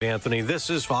Anthony,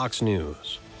 this is Fox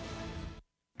News.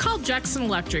 Call Jackson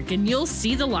Electric and you'll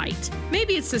see the light.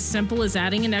 Maybe it's as simple as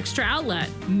adding an extra outlet.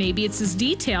 Maybe it's as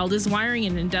detailed as wiring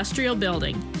an industrial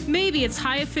building. Maybe it's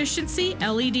high efficiency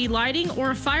LED lighting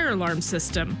or a fire alarm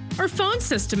system. Or phone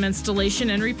system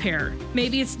installation and repair.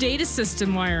 Maybe it's data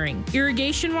system wiring,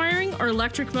 irrigation wiring, or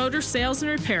electric motor sales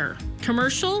and repair.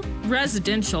 Commercial,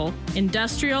 residential,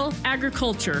 industrial,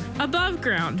 agriculture, above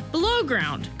ground, below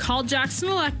ground. Call Jackson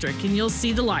Electric and you'll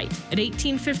see the light at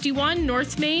 1851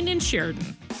 North Main in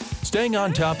Sheridan. Staying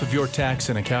on top of your tax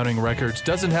and accounting records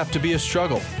doesn't have to be a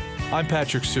struggle. I'm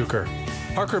Patrick Suker.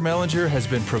 Harker Mellinger has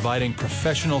been providing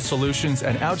professional solutions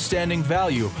and outstanding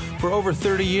value for over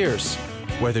 30 years.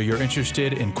 Whether you're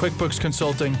interested in QuickBooks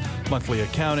consulting, monthly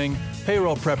accounting,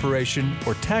 payroll preparation,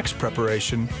 or tax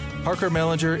preparation, Harker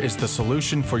Mellinger is the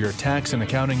solution for your tax and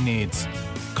accounting needs.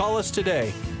 Call us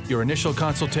today. Your initial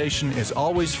consultation is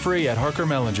always free at Harker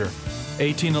Mellinger,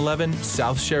 1811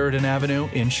 South Sheridan Avenue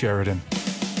in Sheridan.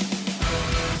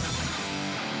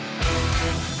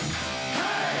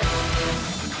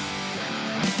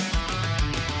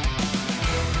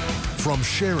 From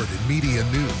Sheridan Media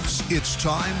News, it's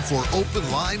time for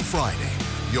Open Line Friday.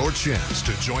 Your chance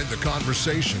to join the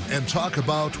conversation and talk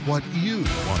about what you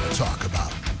want to talk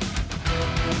about.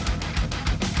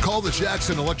 Call the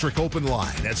Jackson Electric Open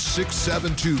Line at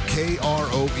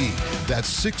 672-KROE.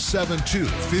 That's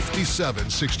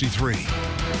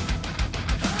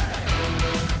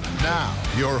 672-5763. Now,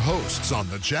 your hosts on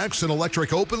the Jackson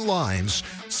Electric Open Lines,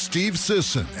 Steve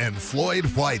Sisson and Floyd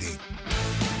Whiting.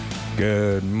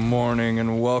 Good morning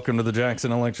and welcome to the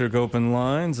Jackson Electric Open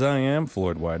Lines. I am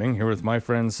Floyd Whiting, here with my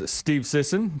friends Steve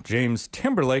Sisson, James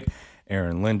Timberlake,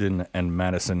 Aaron Linden, and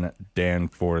Madison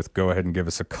Danforth. Go ahead and give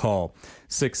us a call,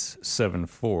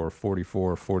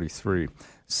 674-4443,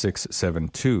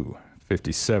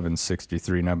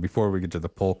 672-5763. Now, before we get to the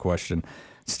poll question,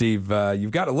 Steve,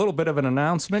 you've got a little bit of an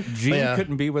announcement. Gene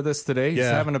couldn't be with us today. He's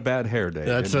having a bad hair day.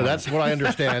 That's what I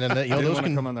understand. And those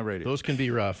can come on the radio. Those can be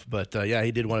rough. But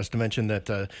he did want us to mention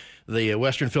that the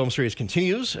Western Film Series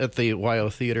continues at the YO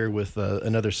Theater with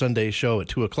another Sunday show at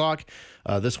 2 o'clock.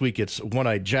 This week it's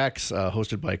One-Eyed Jacks,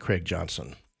 hosted by Craig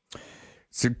Johnson.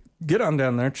 So get on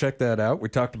down there, check that out. We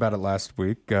talked about it last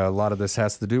week. A lot of this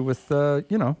has to do with,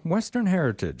 Western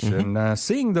heritage. And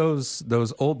seeing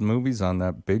those old movies on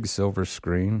that big silver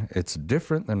screen, it's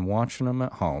different than watching them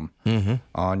at home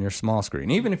on your small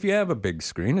screen. Even if you have a big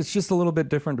screen, it's just a little bit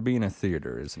different to be in a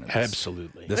theater, isn't it?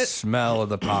 Absolutely. The smell of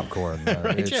the popcorn.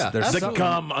 Right, there's the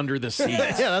gum under the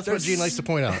seats. That's what Gene likes to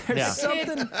point out.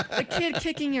 The kid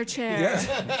kicking your chair.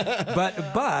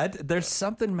 Yeah. But there's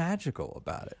something magical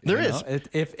about it. There is.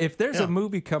 If there's a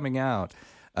movie coming out,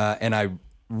 and I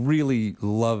really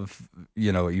love,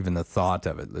 even the thought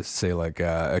of it, let's say like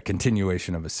a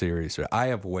continuation of a series, I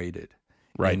have waited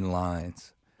in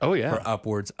lines for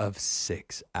upwards of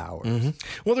 6 hours.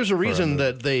 Well, there's a reason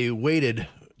that they waited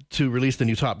to release the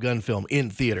new Top Gun film in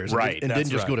theaters and didn't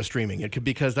just go to streaming.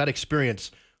 Because that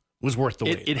experience was worth the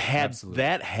wait.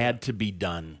 That had to be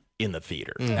done in the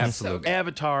theater. Absolutely. So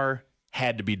Avatar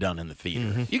had to be done in the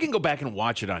theater. You can go back and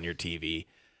watch it on your TV,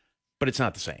 but it's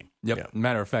not the same. Yep. Yeah.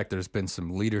 Matter of fact, there's been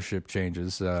some leadership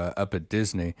changes up at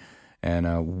Disney,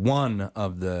 and one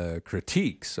of the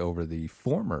critiques over the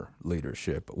former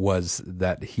leadership was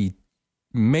that he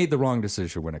made the wrong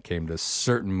decision when it came to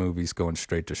certain movies going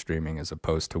straight to streaming as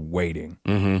opposed to waiting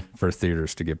for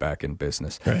theaters to get back in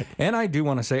business. Right. And I do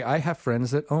want to say I have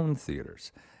friends that own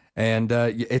theaters, and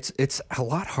it's a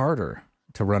lot harder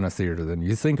to run a theater than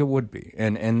you think it would be.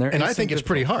 And I think it's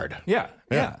pretty hard. Yeah.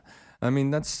 I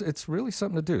mean, it's really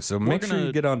something to do. So make sure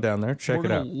you get on down there, check it out. We're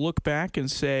going to look back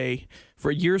and say, for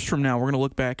years from now, we're going to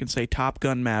look back and say Top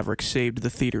Gun Maverick saved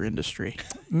the theater industry.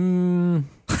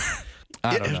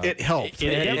 I don't know. It helped.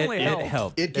 It definitely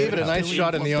helped. It gave it a nice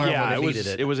shot in the arm when it needed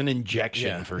it. It was an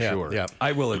injection for sure. Yeah.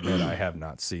 I will admit I have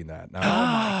not seen that. No. Oh,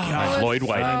 my God. Floyd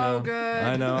White.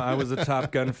 I know. I was a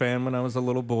Top Gun fan when I was a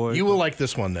little boy. You will like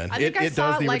this one then. I think I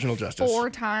saw does the it original justice.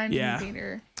 4 times in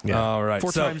theater. Yeah. All right.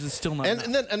 4 times is still not enough.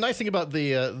 And then a nice thing about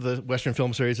the Western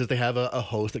Film Series is they have a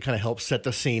host that kind of helps set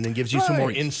the scene and gives you some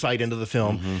more insight into the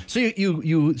film. So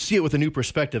you see it with a new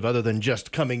perspective other than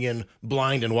just coming in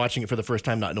blind and watching it for the first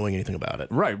time, not knowing anything about it.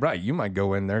 Right. You might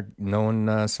go in there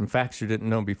knowing some facts you didn't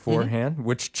know beforehand,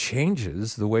 which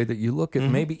changes the way that you look at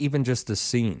maybe even just a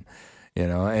scene.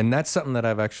 And that's something that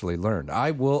I've actually learned. I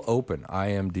will open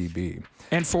IMDb.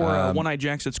 And for One-Eyed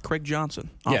Jacks, it's Craig Johnson,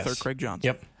 author Craig Johnson.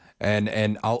 Yep.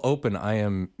 And I'll open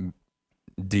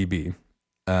IMDb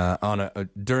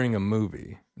during a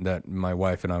movie that my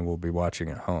wife and I will be watching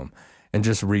at home. and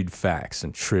just read facts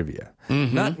and trivia.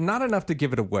 Not enough to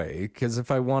give it away, because if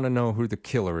I want to know who the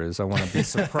killer is, I want to be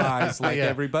surprised like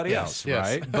everybody else,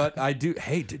 right? But I do.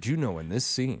 Hey, did you know in this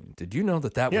scene? Did you know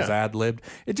that was ad-libbed?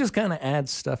 It just kind of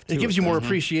adds stuff to it. It gives you more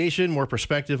appreciation, more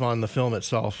perspective on the film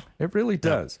itself. It really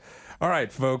does. All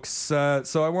right, folks. So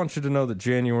I want you to know that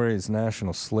January is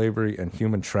National Slavery and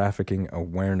Human Trafficking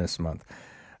Awareness Month.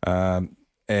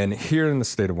 And here in the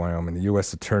state of Wyoming, the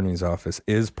U.S. Attorney's Office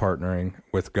is partnering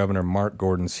with Governor Mark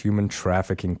Gordon's Human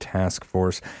Trafficking Task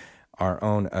Force, our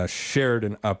own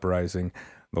Sheridan Uprising,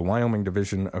 the Wyoming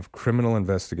Division of Criminal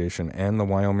Investigation, and the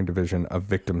Wyoming Division of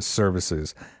Victim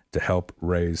Services to help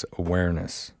raise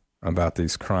awareness about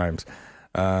these crimes.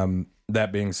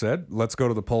 That being said, let's go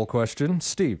to the poll question.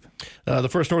 Steve. The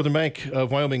First Northern Bank of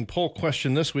Wyoming poll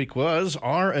question this week was,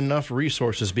 are enough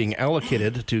resources being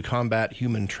allocated to combat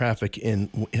human trafficking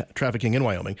in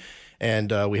Wyoming?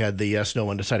 And we had the yes, no,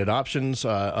 undecided options.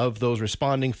 Of those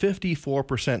responding,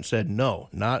 54% said no,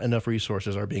 not enough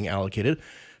resources are being allocated.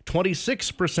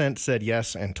 26% said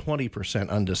yes, and 20%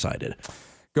 undecided.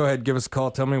 Go ahead, give us a call.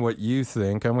 Tell me what you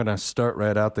think. I'm going to start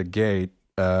right out the gate.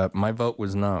 My vote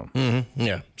was no.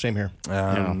 Yeah, same here.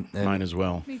 Mine as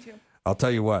well. Me too. I'll tell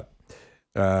you what.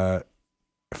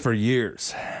 For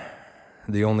years,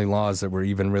 the only laws that were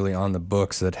even really on the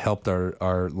books that helped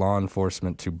our law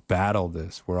enforcement to battle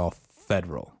this were all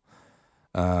federal.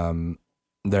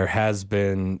 There has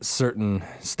been certain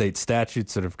state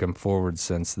statutes that have come forward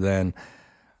since then,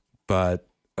 but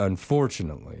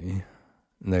unfortunately,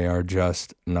 they are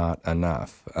just not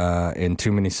enough. In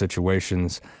too many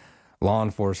situations, law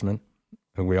enforcement,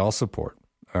 who we all support,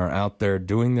 are out there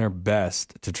doing their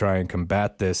best to try and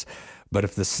combat this. But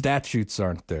if the statutes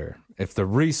aren't there, if the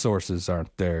resources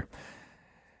aren't there,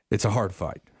 it's a hard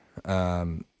fight.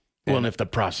 And if the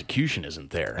prosecution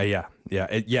isn't there. Yeah,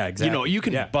 exactly. You know, you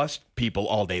can bust people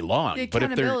all day long. The but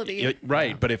accountability.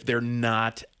 but if they're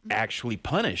not actually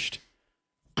punished,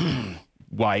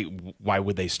 why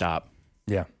would they stop?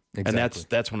 Yeah, exactly. And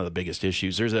that's one of the biggest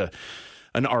issues. There's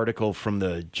an article from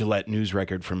the Gillette News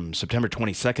Record from September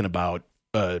 22nd about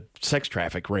a sex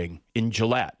traffic ring in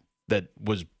Gillette that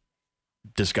was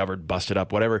discovered, busted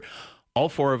up, whatever. All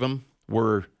 4 of them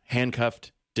were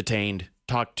handcuffed, detained,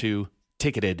 talked to,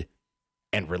 ticketed,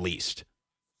 and released.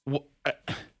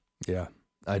 Yeah,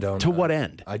 I don't. To what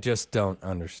end? I just don't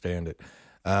understand it.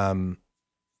 All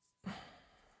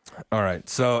right,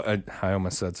 so I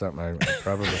almost said something I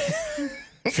probably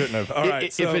shouldn't have. All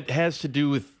right, if it has to do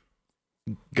with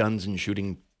guns and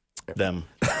shooting them,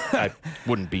 I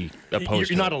wouldn't be opposed.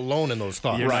 You're not alone in those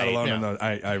thoughts. You're not alone in those.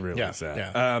 I realize that.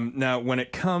 Yeah. Now, when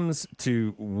it comes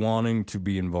to wanting to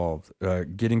be involved,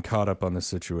 getting caught up on the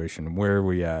situation, where are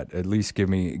we at? At least give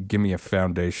me a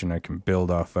foundation I can build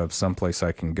off of, someplace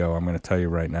I can go. I'm going to tell you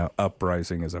right now,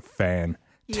 Uprising is a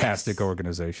fantastic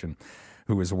organization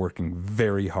who is working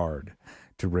very hard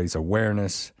to raise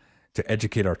awareness, to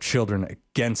educate our children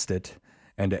against it,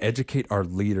 and to educate our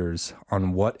leaders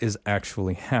on what is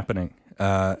actually happening.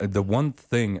 The one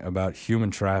thing about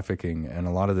human trafficking and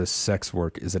a lot of this sex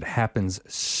work is it happens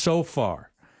so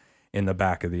far in the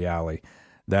back of the alley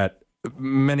that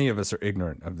many of us are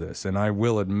ignorant of this. And I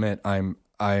will admit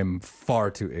I'm far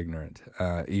too ignorant.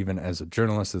 Even as a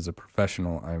journalist, as a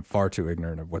professional, I'm far too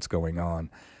ignorant of what's going on.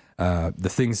 The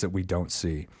things that we don't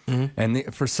see. And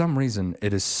for some reason,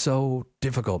 it is so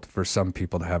difficult for some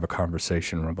people to have a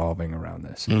conversation revolving around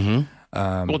this.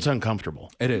 Well, it's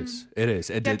uncomfortable. It is. It is.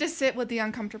 You have to sit with the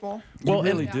uncomfortable. You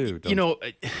really do. You know,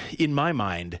 in my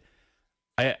mind,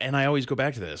 I always go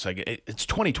back to this. It's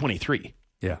 2023.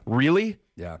 Yeah. Really?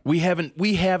 Yeah. We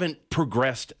haven't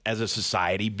progressed as a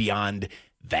society beyond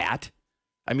that.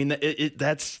 I mean,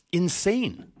 that's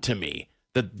insane to me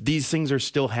that these things are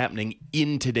still happening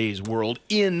in today's world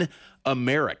in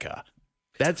America.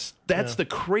 That's the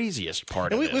craziest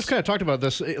part of this. We've kind of talked about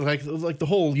this, like the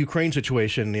whole Ukraine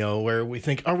situation, where we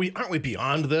think, aren't we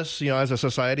beyond this, as a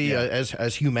society,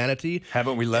 as humanity?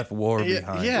 Haven't we left war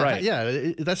behind? Yeah, right.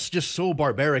 Yeah. That's just so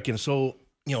barbaric and so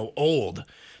old.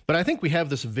 But I think we have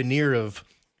this veneer of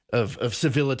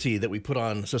civility that we put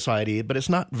on society, but it's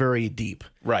not very deep.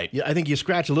 Right. Yeah, I think you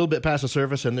scratch a little bit past the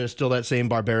surface, and there's still that same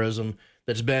barbarism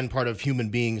that's been part of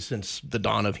human beings since the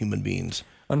dawn of human beings.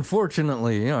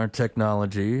 Unfortunately, our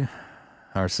technology,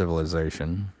 our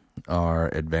civilization, our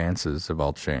advances have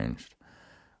all changed.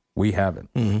 We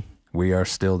haven't. We are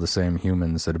still the same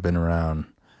humans that have been around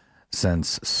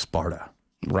since Sparta.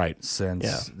 Right.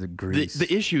 Since the Greece.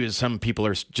 The issue is some people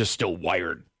are just still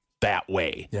wired that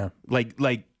way. Yeah.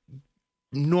 Like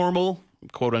normal,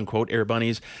 quote unquote, air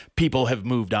bunnies, people have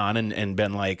moved on and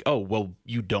been like, oh, well,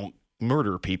 you don't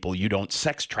murder people, you don't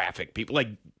sex traffic people. Like,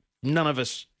 none of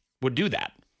us would do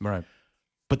that. Right.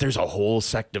 But there's a whole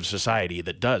sect of society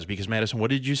that does, because Madison, what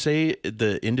did you say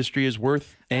the industry is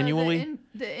worth annually?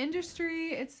 The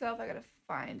industry itself, I gotta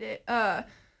find it.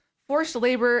 Forced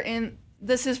labor, and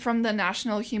this is from the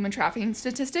National Human Trafficking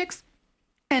Statistics.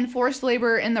 And forced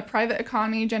labor in the private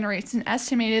economy generates an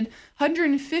estimated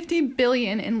 $150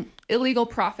 billion in illegal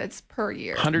profits per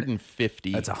year.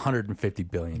 150. That's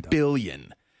 $150 billion.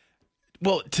 Billion.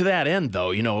 Well, to that end,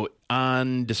 though,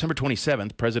 on December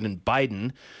 27th, President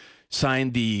Biden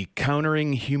signed the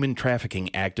Countering Human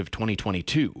Trafficking Act of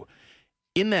 2022.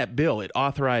 In that bill, it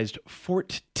authorized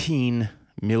 $14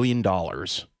 million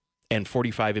and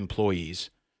 45 employees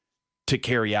to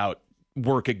carry out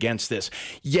work against this.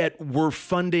 Yet we're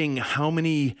funding how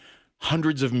many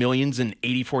hundreds of millions and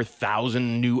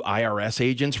 84,000 new IRS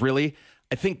agents, really?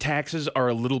 I think taxes are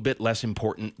a little bit less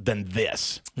important than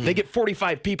this. They get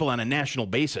 45 people on a national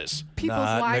basis. People's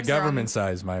Not lives the are government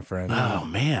size, my friend. Oh,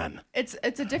 man. It's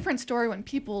a different story when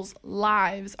people's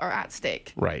lives are at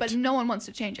stake. Right. But no one wants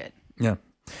to change it. Yeah.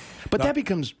 But that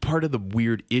becomes part of the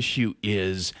weird issue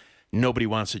is nobody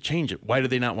wants to change it. Why do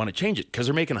they not want to change it? Because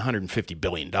they're making $150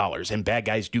 billion, and bad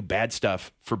guys do bad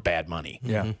stuff for bad money.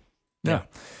 Yeah. Yeah.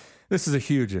 This is a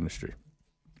huge industry,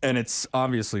 and it's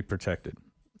obviously protected.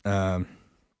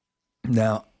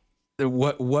 Now,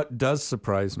 what does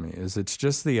surprise me is it's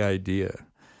just the idea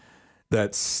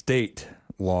that state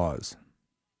laws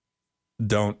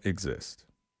don't exist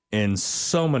in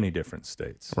so many different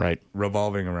states, right,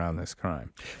 revolving around this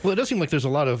crime. Well, it does seem like there's a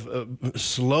lot of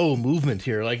slow movement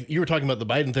here. Like you were talking about, the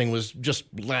Biden thing was just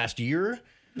last year.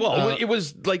 Well, it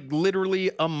was like literally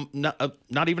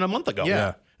not even a month ago.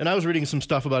 Yeah. And I was reading some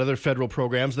stuff about other federal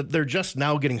programs that they're just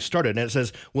now getting started. And it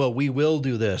says, well, we will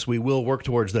do this. We will work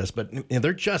towards this. But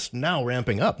they're just now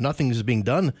ramping up. Nothing is being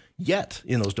done yet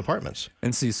in those departments.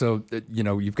 And see, so,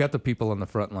 you've got the people on the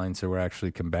front lines who are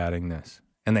actually combating this,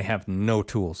 and they have no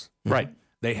tools. Right.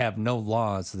 They have no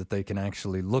laws that they can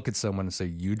actually look at someone and say,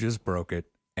 you just broke it,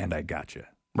 and I got you.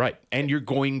 Right. And you're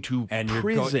going to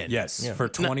prison. For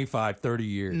 25, 30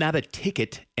 years. Not a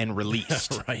ticket and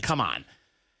released. Right. Come on.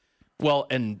 Well,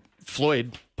 and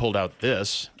Floyd pulled out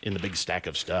this in the big stack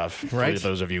of stuff, right, for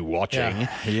those of you watching.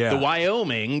 Yeah. The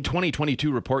Wyoming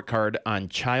 2022 report card on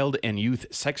child and youth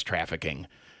sex trafficking.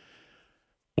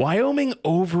 Wyoming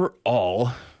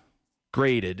overall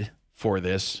graded for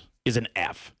this is an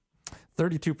F.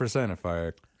 32%, if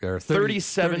I... Or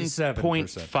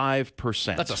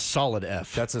 37.5%. That's a solid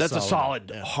F. That's a solid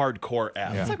hardcore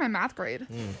F. It's like my math grade.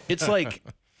 It's like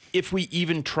if we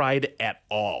even tried at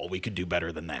all, we could do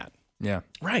better than that. Yeah.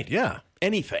 Right, yeah.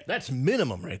 Anything. That's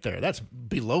minimum right there. That's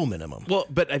below minimum. Well,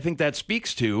 but I think that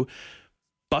speaks to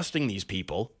busting these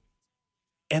people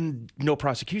and no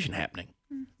prosecution happening.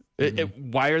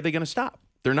 Why are they going to stop?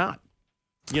 They're not.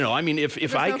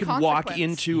 If I could walk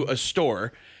into a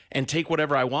store and take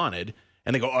whatever I wanted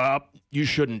and they go, you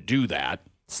shouldn't do that.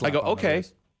 I go, okay.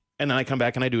 And then I come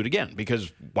back and I do it again,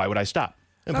 because why would I stop?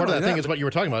 And part of that thing is what you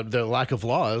were talking about, the lack of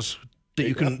laws that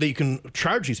you can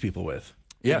charge these people with.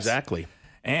 Yes. Exactly.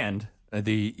 And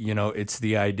it's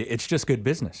the idea. It's just good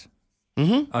business.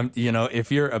 Mm-hmm.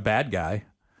 If you're a bad guy,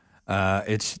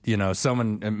 it's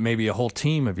someone, maybe a whole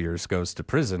team of yours goes to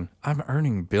prison. I'm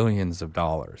earning billions of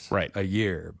dollars a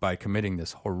year by committing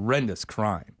this horrendous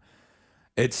crime.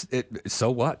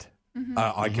 So what?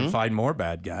 I can find more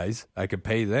bad guys. I could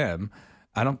pay them.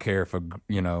 I don't care if I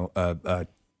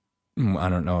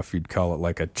don't know if you'd call it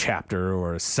like a chapter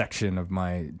or a section of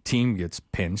my team gets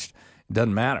pinched. It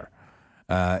doesn't matter.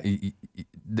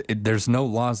 There's no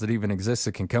laws that even exist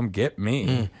that can come get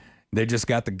me. They just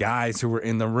got the guys who were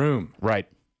in the room. Right.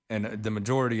 And the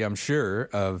majority, I'm sure,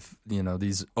 of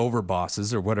these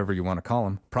overbosses or whatever you want to call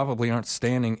them probably aren't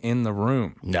standing in the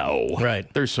room. No. Right.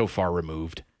 They're so far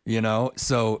removed.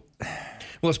 So...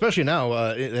 Well, especially now,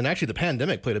 and actually the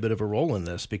pandemic played a bit of a role in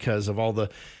this because of all the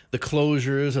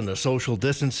closures and the social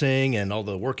distancing and all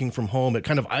the working from home. It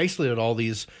kind of isolated all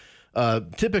these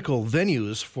typical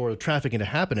venues for trafficking to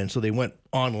happen, and so they went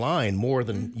online more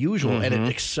than usual, and it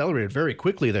accelerated very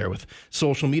quickly there with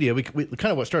social media. We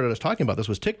kind of what started us talking about this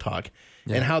was TikTok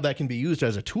and how that can be used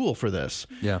as a tool for this.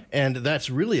 Yeah. And that's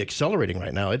really accelerating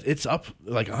right now. It's up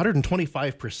like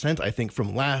 125%, I think,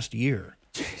 from last year.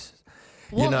 Jesus.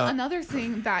 Well, another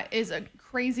thing that is a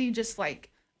crazy, just like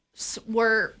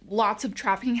where lots of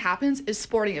trafficking happens, is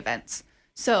sporting events.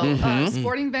 So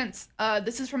sporting events,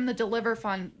 this is from the Deliver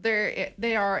Fund.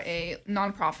 They are a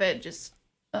nonprofit, just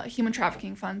human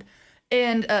trafficking fund.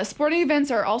 And sporting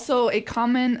events are also a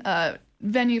common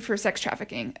venue for sex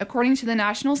trafficking. According to the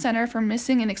National Center for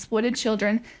Missing and Exploited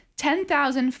Children,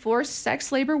 10,000 forced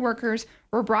sex labor workers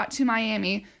were brought to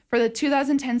Miami for the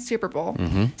 2010 Super Bowl.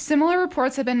 Similar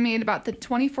reports have been made about the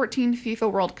 2014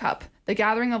 FIFA World Cup. The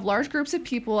gathering of large groups of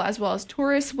people as well as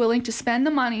tourists willing to spend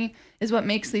the money is what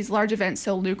makes these large events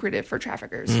so lucrative for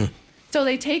traffickers. So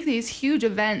they take these huge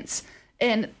events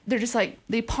and they're just like,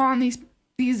 they pawn these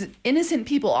innocent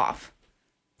people off.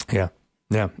 Yeah.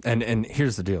 Yeah. And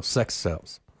here's the deal. Sex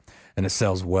sells. And it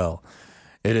sells well.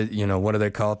 It is, you know, what do they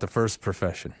call it? The first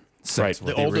profession. Sex.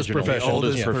 Right. The oldest profession. The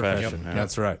oldest Yeah. profession. Yep.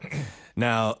 That's right.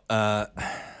 Now,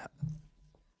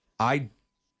 I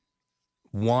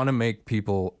want to make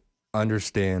people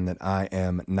understand that I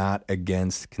am not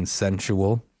against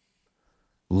consensual,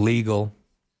 legal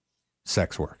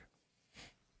sex work.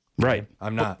 Right.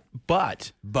 I'm not.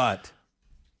 But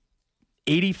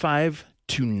 85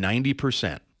 to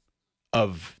 90%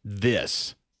 of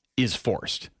this is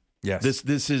forced. Yes.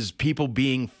 This is people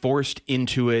being forced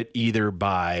into it either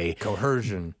by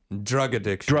coercion, drug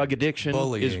addiction. Drug addiction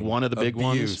bullying, is one of the big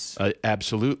abuse. ones.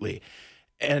 Absolutely.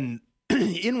 And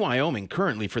in Wyoming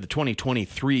currently for the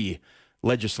 2023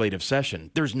 legislative session,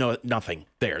 there's nothing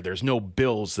there. There's no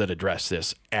bills that address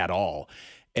this at all.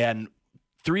 And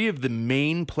 3 of the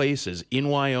main places in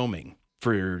Wyoming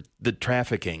for the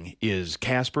trafficking is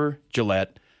Casper,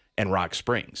 Gillette, and Rock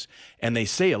Springs. And they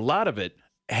say a lot of it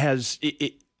has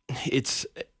it's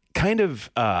kind of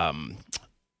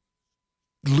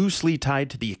loosely tied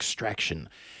to the extraction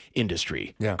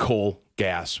industry. Yeah. Coal,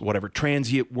 gas, whatever.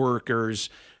 Transient workers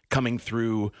coming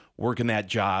through, working that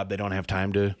job. They don't have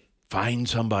time to find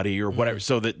somebody or whatever.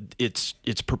 So that it's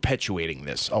perpetuating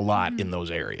this a lot in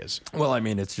those areas. Well, I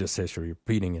mean, it's just history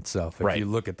repeating itself. If Right. you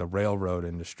look at the railroad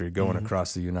industry going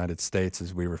across the United States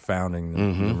as we were founding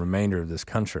the remainder of this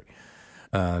country,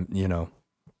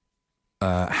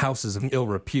 houses of ill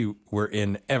repute were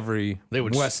in every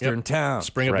western town.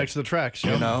 Spring up next to the tracks.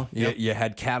 You know, you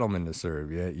had cattlemen to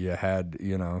serve. You had,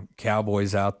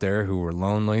 cowboys out there who were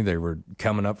lonely. They were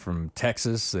coming up from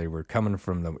Texas. They were coming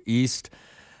from the east.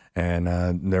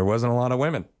 And there wasn't a lot of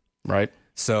women. Right.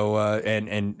 So,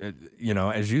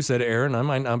 as you said, Aaron, I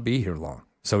might not be here long.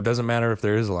 So it doesn't matter if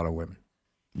there is a lot of women.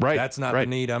 Right. That's not the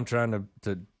need I'm trying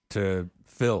to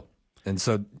fill. And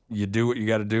so you do what you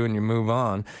got to do and you move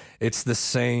on. It's the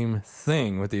same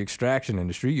thing with the extraction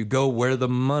industry. You go where the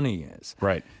money is.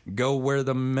 Right. Go where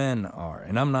the men are.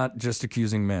 And I'm not just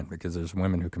accusing men because there's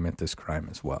women who commit this crime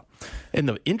as well. And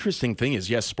the interesting thing is,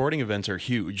 yes, sporting events are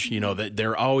huge. You know,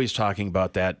 they're always talking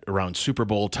about that around Super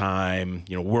Bowl time,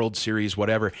 World Series,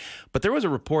 whatever. But there was a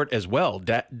report as well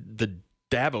that the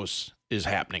Davos is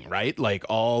happening, right? Like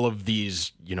all of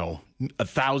these,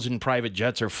 1,000 private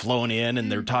jets are flown in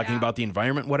and they're talking about the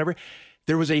environment, whatever.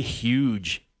 There was a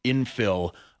huge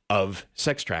infill of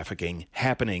sex trafficking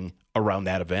happening around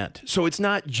that event. So it's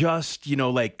not just,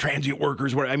 like transient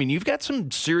workers. I mean, you've got some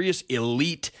serious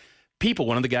elite people.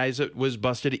 One of the guys that was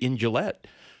busted in Gillette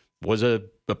was a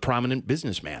prominent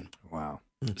businessman. Wow.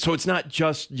 So it's not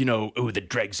just, the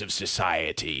dregs of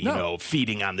society,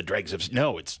 feeding on the dregs of...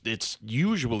 No, it's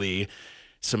usually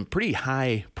some pretty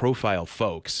high-profile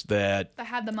folks that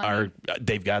have the money.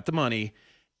 They've got the money,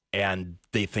 and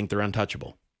they think they're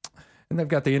untouchable. And they've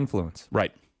got the influence.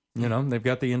 Right. They've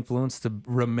got the influence to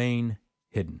remain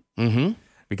hidden. Mm-hmm.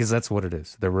 Because that's what it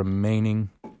is. They're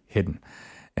remaining hidden.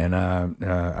 And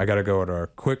I got to go at our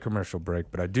quick commercial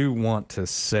break, but I do want to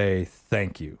say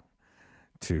thank you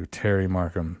to Terry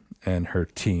Markham and her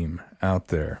team out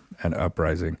there at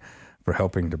Uprising for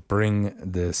helping to bring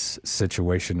this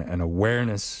situation and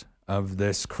awareness of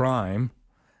this crime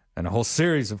and a whole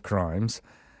series of crimes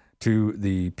to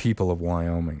the people of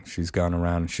Wyoming. She's gone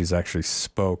around and she's actually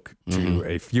spoke to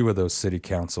a few of those city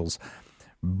councils,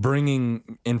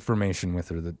 bringing information with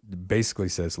her that basically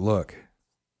says, look,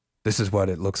 this is what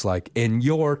it looks like in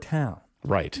your town.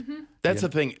 Right. Mm-hmm. That's the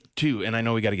thing, too, and I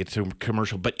know we got to get to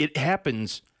commercial, but it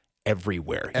happens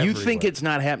everywhere. You think it's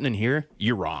not happening here?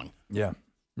 You're wrong. Yeah.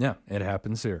 Yeah, it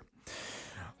happens here.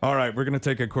 All right, we're going to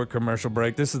take a quick commercial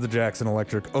break. This is the Jackson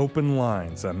Electric Open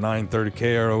Lines on 930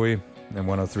 KROE and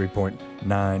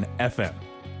 103.9 FM.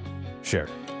 Share.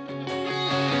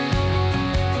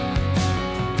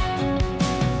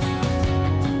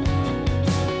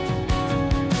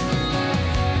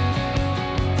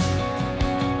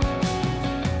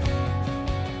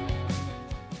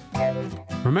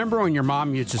 Remember when your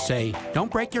mom used to say,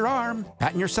 "Don't break your arm,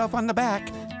 patting yourself on the back"?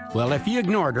 Well, if you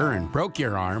ignored her and broke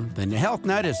your arm, then the Health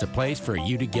Nut is the place for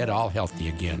you to get all healthy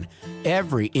again.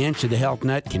 Every inch of the Health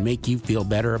Nut can make you feel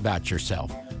better about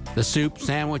yourself. The soup,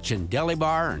 sandwich, and deli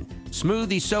bar and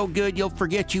smoothie so good you'll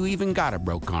forget you even got a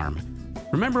broke arm.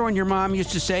 Remember when your mom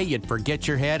used to say you'd forget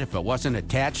your head if it wasn't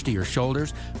attached to your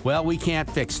shoulders? Well, we can't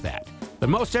fix that. but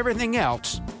most everything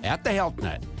else at the Health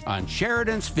Nut on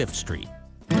Sheridan's 5th Street.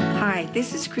 Hi,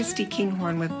 this is Christy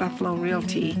Kinghorn with Buffalo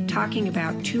Realty, talking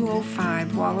about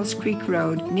 205 Wallace Creek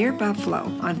Road near Buffalo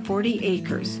on 40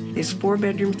 acres. This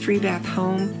 4-bedroom, 3-bath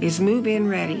home is move-in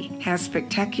ready, has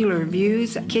spectacular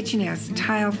views, kitchen has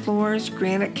tile floors,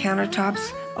 granite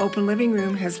countertops, open living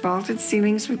room has vaulted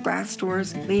ceilings with glass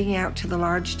doors leading out to the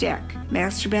large deck.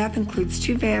 Master bath includes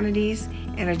 2 vanities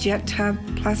and a jet tub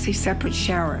plus a separate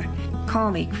shower.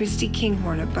 Call me, Christy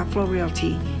Kinghorn at Buffalo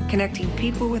Realty, connecting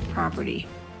people with property.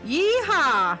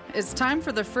 Yeehaw! It's time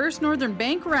for the First Northern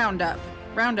Bank Roundup.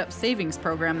 Roundup Savings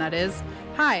Program, that is.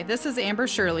 Hi, this is Amber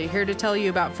Shirley, here to tell you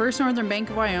about First Northern Bank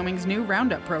of Wyoming's new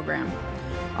Roundup program.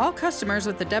 All customers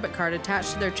with a debit card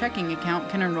attached to their checking account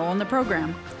can enroll in the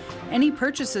program. Any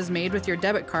purchases made with your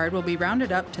debit card will be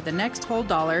rounded up to the next whole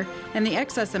dollar, and the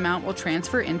excess amount will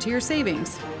transfer into your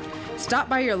savings. Stop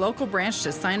by your local branch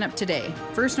to sign up today.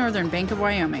 First Northern Bank of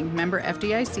Wyoming, member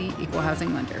FDIC, equal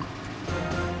housing lender.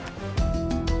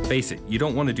 Face it, you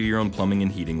don't want to do your own plumbing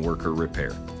and heating work or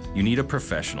repair. You need a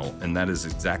professional, and that is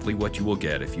exactly what you will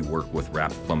get if you work with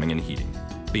Rapp Plumbing and Heating.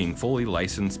 Being fully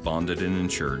licensed, bonded, and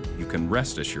insured, you can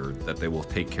rest assured that they will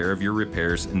take care of your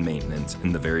repairs and maintenance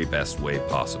in the very best way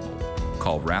possible.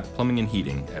 Call Rapp Plumbing and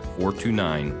Heating at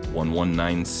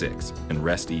 429-1196 and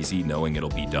rest easy knowing it'll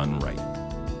be done right.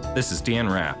 This is Dan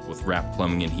Rapp with Rapp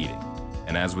Plumbing and Heating.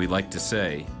 And as we like to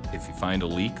say, if you find a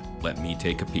leak, let me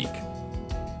take a peek.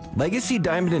 Legacy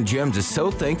Diamond & Gems is so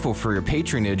thankful for your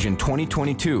patronage in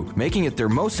 2022, making it their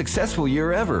most successful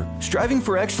year ever. Striving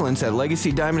for excellence at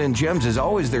Legacy Diamond & Gems is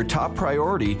always their top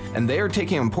priority, and they are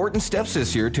taking important steps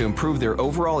this year to improve their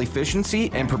overall efficiency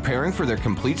and preparing for their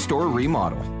complete store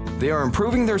remodel. They are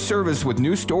improving their service with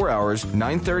new store hours,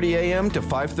 9:30 a.m. to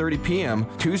 5:30 p.m.,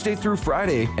 Tuesday through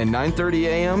Friday, and 9:30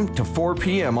 a.m. to 4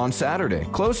 p.m. on Saturday.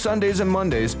 Closed Sundays and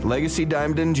Mondays, Legacy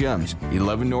Diamond & Gems,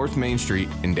 11 North Main Street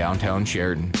in downtown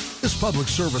Sheridan. This public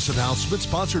service announcement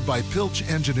sponsored by Pilch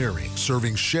Engineering,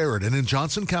 serving Sheridan and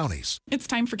Johnson counties. It's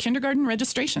time for kindergarten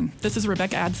registration. This is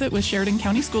Rebecca Adsit with Sheridan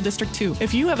County School District 2.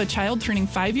 If you have a child turning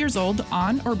 5 years old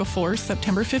on or before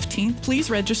September 15th,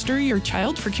 please register your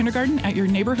child for kindergarten at your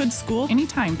neighborhood school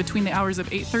anytime between the hours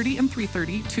of 8:30 and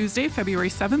 3:30, Tuesday, February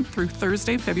 7th through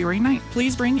Thursday, February 9th.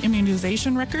 Please bring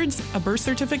immunization records, a birth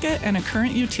certificate, and a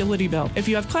current utility bill. If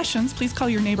you have questions, please call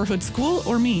your neighborhood school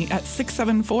or me at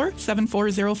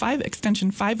 674-7405, extension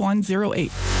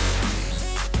 5108.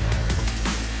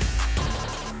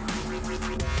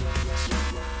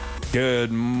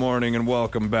 Good morning and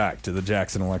welcome back to the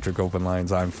Jackson Electric Open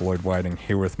Lines. I'm Floyd Whiting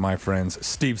here with my friends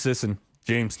Steve Sisson,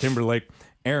 James Timberlake,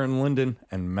 Aaron Linden,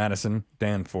 and Madison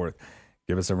Danforth.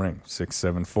 Give us a ring,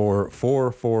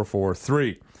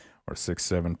 674-4443 or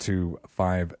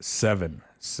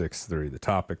 672-5763. The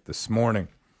topic this morning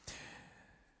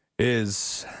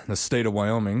is the state of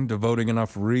Wyoming devoting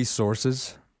enough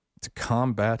resources to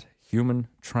combat human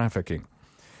trafficking.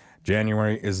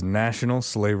 January is National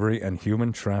Slavery and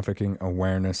Human Trafficking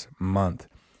Awareness Month.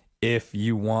 If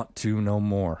you want to know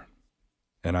more,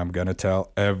 and I'm going to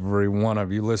tell every one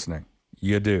of you listening,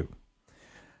 you do.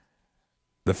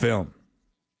 The film,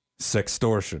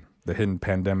 Sextortion, The Hidden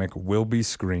Pandemic, will be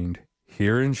screened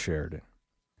here in Sheridan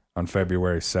on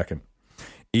February 2nd.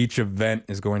 Each event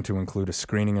is going to include a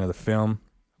screening of the film,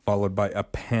 followed by a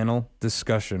panel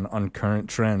discussion on current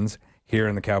trends here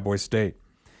in the Cowboy State.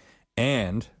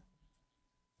 And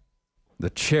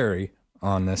the cherry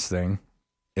on this thing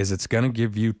is it's going to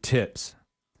give you tips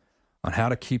on how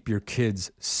to keep your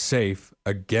kids safe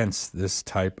against this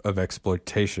type of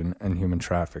exploitation and human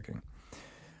trafficking.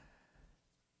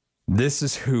 This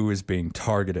is who is being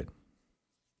targeted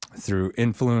through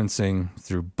influencing,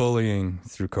 through bullying,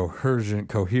 through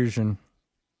coercion,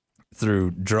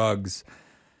 through drugs.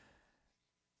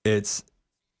 It's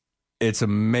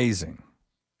amazing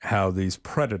how these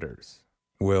predators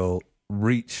will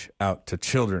reach out to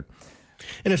children.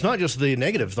 And it's not just the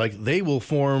negatives. Like, they will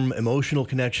form emotional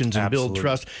connections and build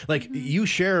trust. Like, you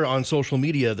share on social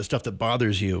media the stuff that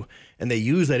bothers you, and they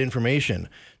use that information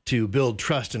to build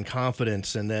trust and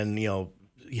confidence, and then, you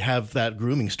have that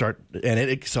grooming start, and it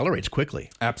accelerates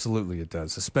quickly. Absolutely it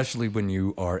does, especially when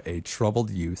you are a troubled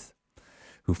youth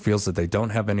who feels that they don't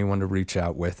have anyone to reach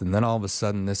out with, and then all of a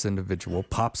sudden this individual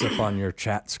pops up on your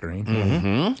chat screen.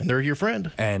 Mm-hmm. And they're your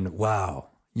friend. And wow,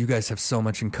 you guys have so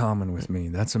much in common with me.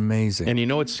 That's amazing. And you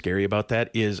know what's scary about that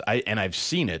is, I've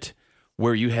seen it,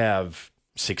 where you have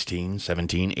 16,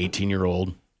 17,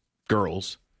 18-year-old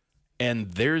girls,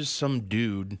 and there's some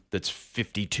dude that's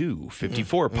 52,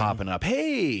 54 popping up.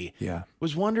 Hey,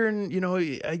 was wondering,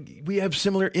 we have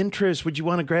similar interests. Would you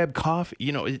want to grab coffee?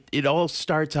 It all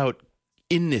starts out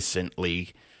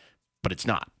innocently, but it's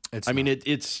not. I mean,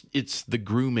 it's the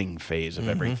grooming phase of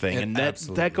everything, and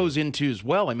that goes into as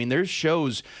well. I mean, there's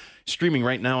shows streaming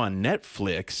right now on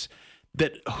Netflix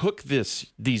that hook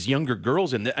these younger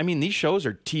girls in. I mean, these shows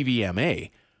are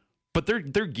TVMA, but they're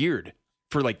geared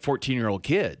for like 14-year-old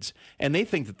kids, and they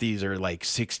think that these are like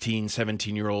 16,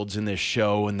 17-year-olds in this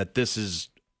show, and that this is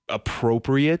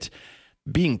appropriate,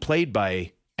 being played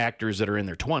by actors that are in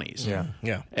their 20s.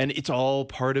 Yeah. And it's all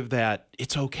part of that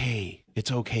it's okay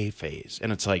phase.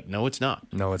 And it's like, no, it's not.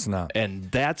 No, it's not.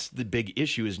 And that's the big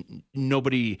issue is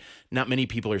not many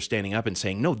people are standing up and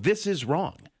saying, no, this is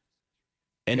wrong.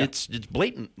 And it's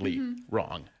blatantly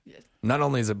wrong. Not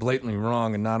only is it blatantly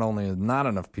wrong, and not only is not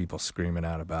enough people screaming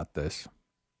out about this,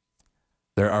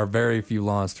 there are very few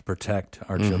laws to protect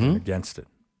our children against it.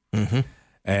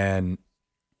 And,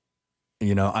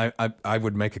 you know, I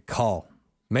would make a call.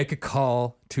 Make a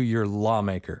call to your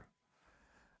lawmaker,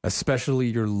 especially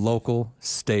your local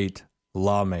state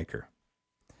lawmaker.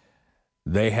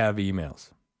 They have emails.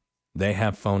 They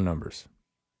have phone numbers.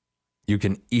 You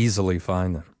can easily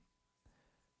find them.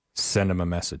 Send them a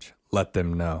message. Let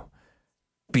them know.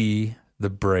 Be the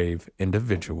brave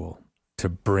individual to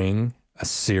bring a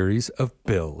series of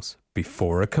bills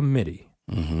before a committee.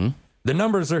 The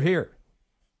numbers are here.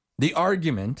 The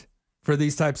argument for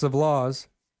these types of laws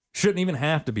shouldn't even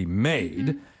have to be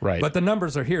made, right? But the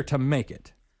numbers are here to make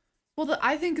it. Well,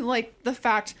 I think like the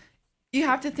fact you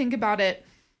have to think about it.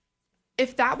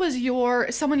 If that was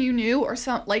someone you knew or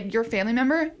like your family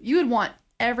member, you would want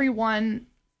everyone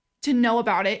to know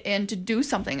about it and to do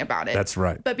something about it. That's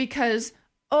right. But because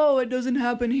it doesn't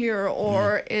happen here,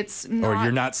 or it's not, or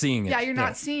you're not seeing it. Yeah, you're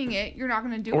not seeing it. You're not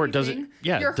going to do or anything.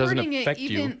 It doesn't affect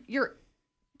you. You're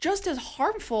just as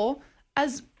harmful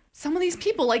as some of these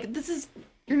people. Like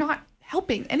you're not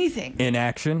helping anything.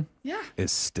 Inaction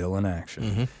is still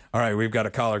inaction. All right, we've got a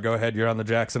caller. Go ahead. You're on the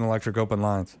Jackson Electric Open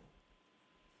Lines.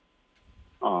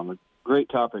 Great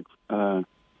topic to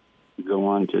go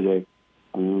on today.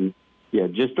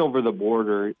 Just over the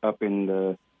border up in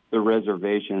the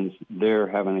reservations, they're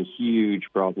having a huge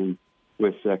problem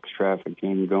with sex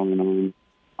trafficking going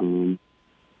on.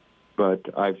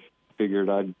 But I figured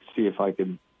I'd see if I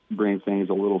could bring things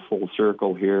a little full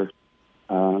circle here.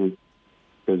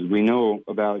 Because we know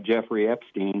about Jeffrey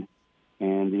Epstein,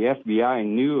 and the FBI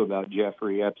knew about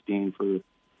Jeffrey Epstein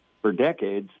for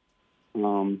decades.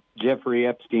 Jeffrey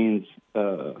Epstein's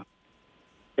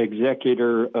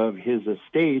executor of his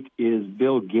estate is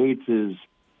Bill Gates's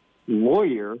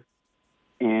lawyer,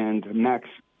 and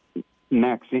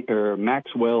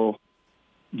Maxwell,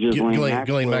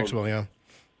 Ghislaine Maxwell, yeah.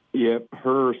 Yep,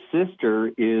 her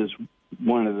sister is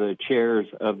one of the chairs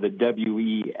of the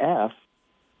WEF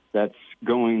that's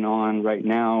going on right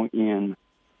now in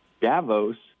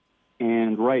Davos.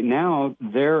 And right now,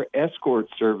 their escort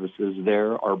services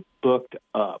there are booked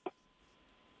up.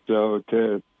 So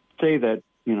to say that,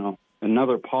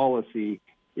 another policy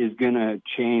is going to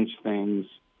change things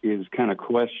is kind of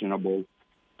questionable.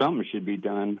 Something should be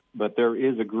done. But there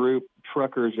is a group,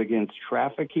 Truckers Against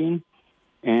Trafficking,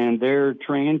 and they're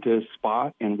trained to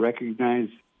spot and recognize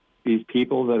these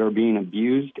people that are being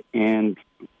abused and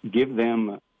give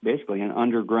them basically an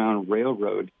underground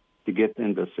railroad to get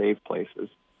them to safe places.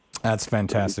 That's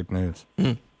fantastic news.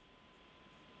 All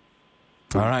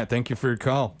right. Thank you for your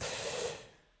call.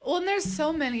 Well, and there's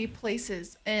so many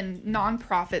places and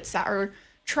nonprofits that are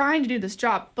trying to do this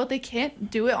job, but they can't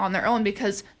do it on their own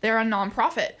because they're a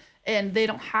nonprofit and they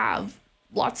don't have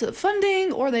lots of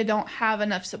funding or they don't have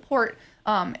enough support.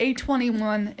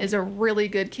 A21 is a really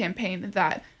good campaign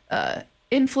that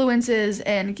influences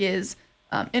and gives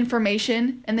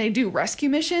information, and they do rescue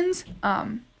missions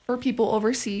for people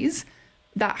overseas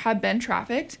that have been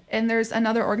trafficked. And there's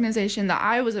another organization that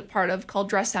I was a part of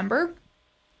called Dressember,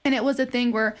 and it was a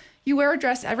thing where you wear a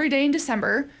dress every day in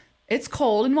December. It's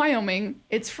cold in Wyoming.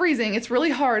 It's freezing. It's really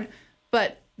hard.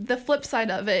 But the flip side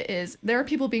of it is there are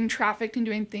people being trafficked and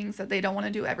doing things that they don't want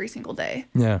to do every single day.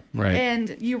 Yeah, right.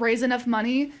 And you raise enough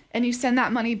money and you send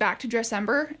that money back to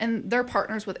Dressember, and they're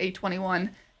partners with A21,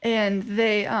 and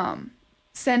they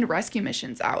send rescue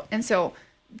missions out. And so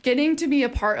getting to be a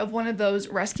part of one of those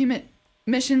rescue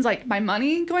missions, like my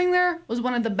money going there, was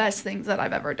one of the best things that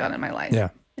I've ever done in my life. Yeah.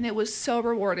 And it was so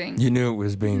rewarding. You knew it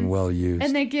was being well used.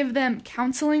 And they give them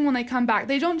counseling when they come back.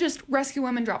 They don't just rescue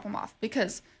them and drop them off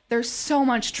because there's so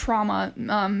much trauma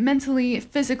mentally,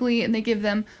 physically, and they give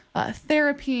them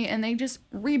therapy, and they just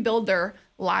rebuild their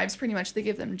lives pretty much. They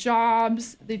give them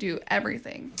jobs. They do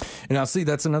everything. And now, see,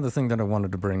 that's another thing that I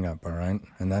wanted to bring up, all right?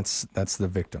 And that's the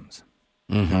victims.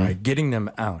 Mm-hmm. All right? Getting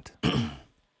them out.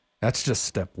 That's just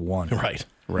step one. Right.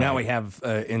 Right. Now we have,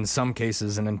 in some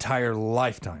cases, an entire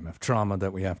lifetime of trauma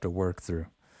that we have to work through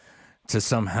to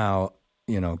somehow,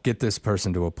 get this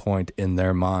person to a point in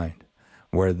their mind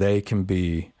where they can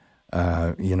be,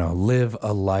 live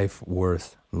a life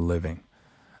worth living.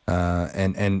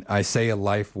 And I say a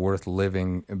life worth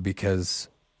living because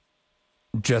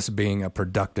just being a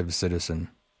productive citizen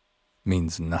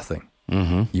means nothing.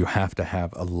 Mm-hmm. You have to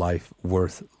have a life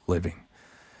worth living.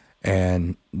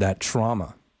 And that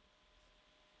trauma,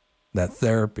 that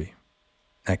therapy,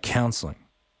 that counseling,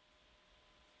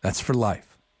 that's for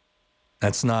life.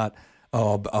 That's not,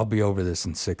 I'll be over this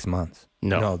in 6 months.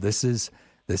 No, this is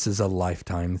a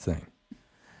lifetime thing.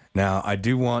 Now, I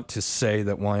do want to say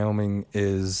that Wyoming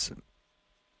is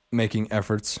making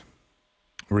efforts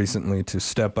recently to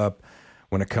step up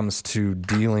when it comes to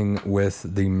dealing with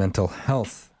the mental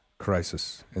health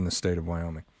crisis in the state of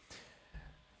Wyoming.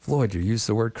 Floyd, you used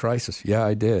the word crisis. Yeah,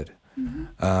 I did.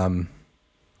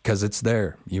 Because it's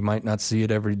there. You might not see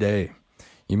it every day.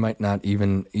 You might not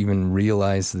even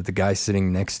realize that the guy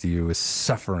sitting next to you is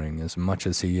suffering as much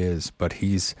as he is, but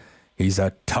he's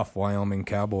a tough Wyoming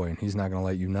cowboy, and he's not going to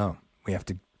let you know. We have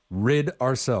to rid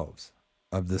ourselves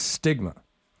of the stigma.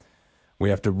 We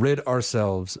have to rid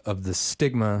ourselves of the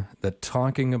stigma that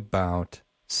talking about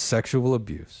sexual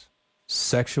abuse,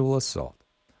 sexual assault,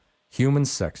 human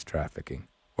sex trafficking,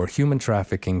 or human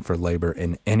trafficking for labor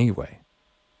in any way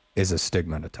is a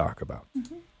stigma to talk about.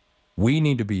 Mm-hmm. We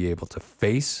need to be able to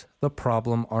face the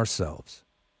problem ourselves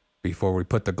before we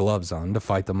put the gloves on to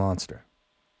fight the monster.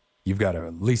 You've got to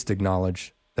at least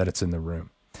acknowledge that it's in the room.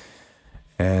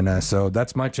 And so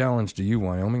that's my challenge to you,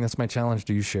 Wyoming. That's my challenge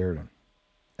to you, Sheridan.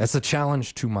 That's a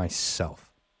challenge to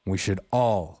myself. We should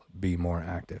all be more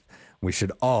active. We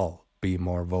should all be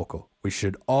more vocal. We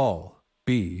should all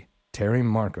be Terry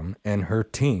Markham and her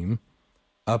team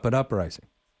up at Uprising.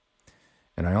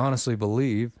 And I honestly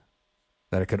believe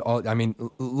that it could all,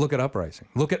 look at Uprising.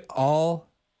 Look at all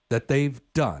that they've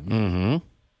done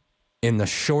in the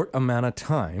short amount of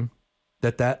time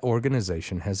that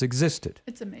organization has existed.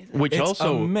 It's amazing.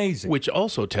 Amazing. Which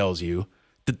also tells you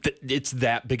that it's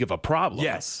that big of a problem.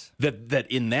 Yes.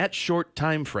 That in that short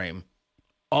time frame,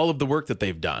 all of the work that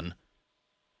they've done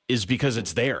is because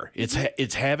it's there.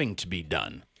 It's having to be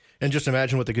done. And just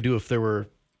imagine what they could do if there were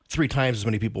 3 times as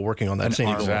many people working on that same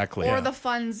goal. Exactly. Or the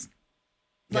funds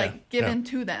given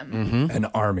to them. Mm-hmm. An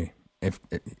army. If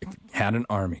you had an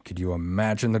army, could you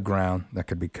imagine the ground that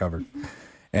could be covered?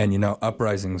 And,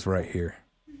 Uprising's right here.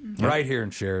 Right here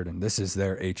in Sheridan. This is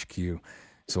their HQ.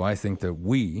 So I think that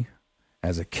we,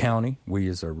 as a county, we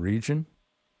as a region,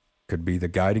 could be the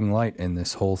guiding light in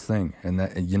this whole thing. And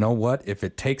that, you know what? If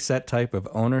it takes that type of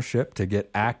ownership to get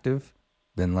active,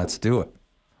 then let's do it.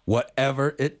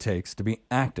 Whatever it takes to be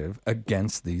active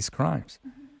against these crimes.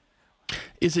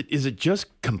 Is it just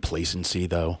complacency,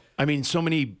 though? I mean, so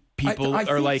many people I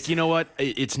are like, you know what?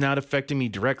 It's not affecting me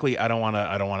directly. I don't want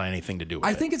anything to do with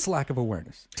it. I think it's lack of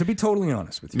awareness. To be totally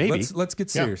honest with you, maybe let's get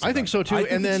serious. I think so too.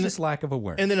 And then it's just lack of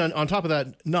awareness. And then on top of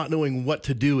that, not knowing what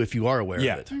to do if you are aware of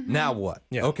it. Now what?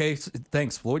 Yeah. Okay.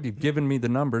 Thanks, Floyd. You've given me the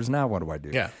numbers. Now what do I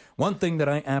do? Yeah. One thing that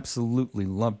I absolutely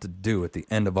love to do at the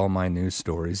end of all my news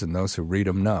stories, and those who read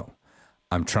them know,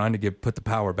 I'm trying to put the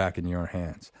power back in your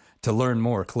hands. To learn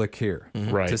more, click here.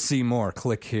 Mm-hmm. Right. To see more,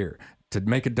 click here. To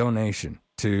make a donation,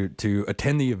 to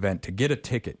attend the event, to get a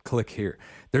ticket, click here.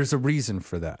 There's a reason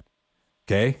for that.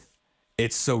 Okay?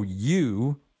 It's so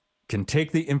you can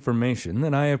take the information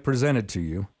that I have presented to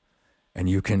you and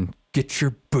you can get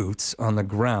your boots on the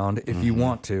ground if you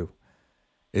want to.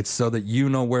 It's so that you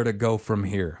know where to go from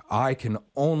here. I can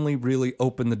only really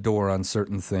open the door on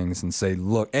certain things and say,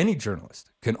 look, any journalist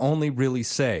can only really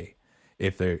say,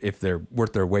 if they're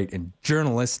worth their weight in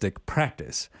journalistic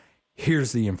practice,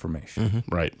 here's the information.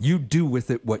 Mm-hmm. Right. You do with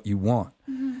it what you want.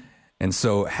 Mm-hmm. And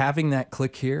so having that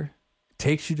click here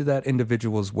takes you to that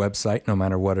individual's website, no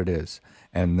matter what it is,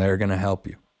 and they're going to help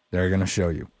you. They're going to show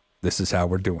you, this is how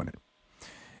we're doing it.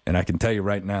 And I can tell you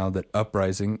right now that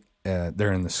Uprising,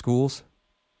 they're in the schools.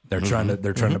 They're trying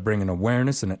to bring an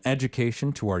awareness and an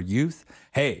education to our youth.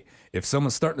 Hey, if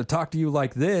someone's starting to talk to you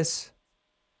like this,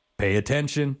 pay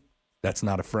attention. That's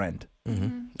not a friend.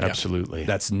 Mm-hmm. Absolutely.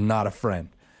 That's not a friend.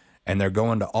 And they're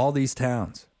going to all these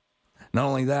towns. Not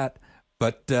only that,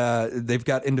 but they've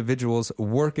got individuals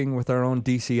working with our own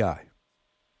DCI.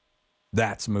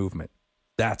 That's movement.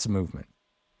 That's movement.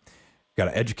 Got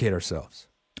to educate ourselves.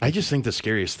 I just think the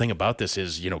scariest thing about this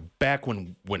is, back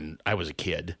when I was a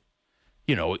kid,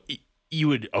 you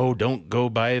would, don't go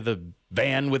by the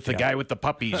van with the guy with the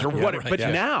puppies or whatever. Right. But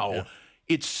now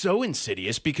it's so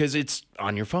insidious because it's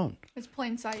on your phone. It's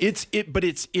plain sight. But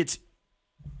it's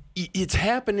it's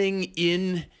happening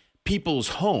in people's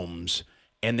homes,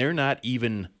 and they're not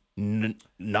even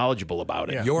knowledgeable about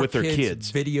it with their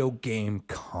kids. Video game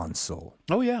console.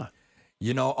 Oh, yeah.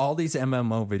 You know, all these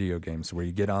MMO video games where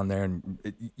you get on there and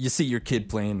you see your kid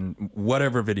playing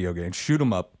whatever video game, shoot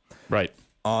them up. Right.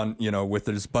 On, you know, with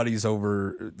his buddies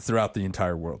over throughout the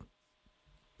entire world.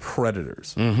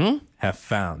 Predators have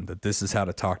found that this is how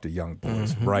to talk to young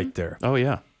boys right there. Oh,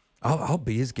 yeah. I'll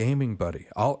be his gaming buddy.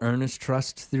 I'll earn his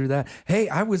trust through that. Hey,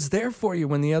 I was there for you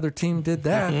when the other team did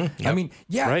that. Yep. I mean,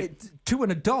 to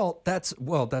an adult,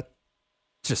 that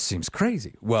just seems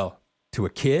crazy. Well, to a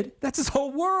kid, that's his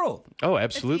whole world. Oh,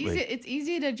 absolutely. It's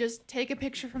easy to just take a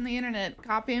picture from the internet,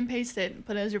 copy and paste it, and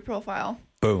put it as your profile.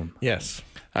 Boom. Yes.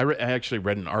 I actually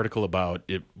read an article about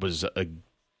it was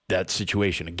that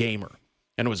situation, a gamer.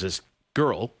 And it was this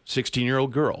girl,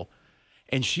 16-year-old girl,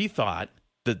 and she thought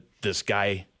that this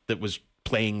guy that was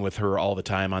playing with her all the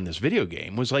time on this video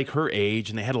game was like her age,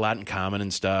 and they had a lot in common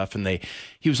and stuff. And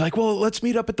he was like, well, let's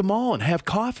meet up at the mall and have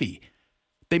coffee.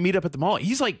 They meet up at the mall.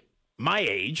 He's like my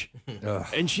age,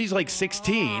 and she's like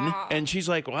 16, and she's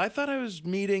like, well, I thought I was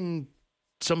meeting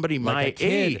somebody my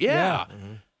age. Yeah.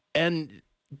 And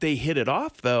they hit it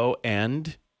off, though,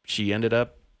 and she ended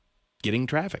up getting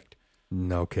trafficked.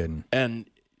 No kidding. And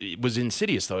it was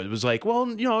insidious, though. It was like, well,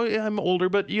 you know, I'm older,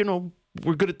 but, you know,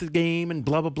 we're good at the game and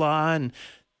blah, blah, blah. And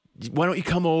why don't you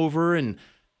come over and,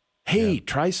 hey,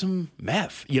 try some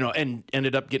meth, you know, and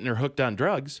ended up getting her hooked on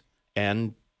drugs.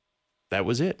 And that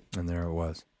was it. And there it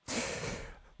was.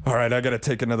 All right, I got to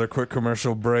take another quick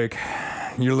commercial break.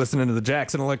 You're listening to the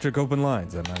Jackson Electric Open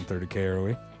Lines at 930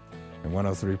 KROE and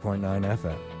 103.9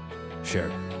 FM.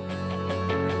 Sheridan.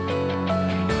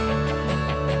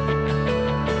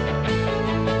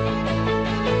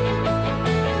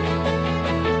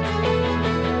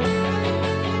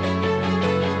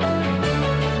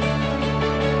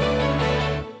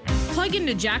 Plug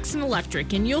into Jackson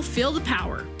Electric and you'll feel the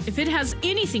power. If it has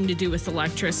anything to do with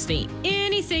electricity,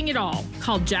 anything at all,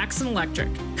 call Jackson Electric.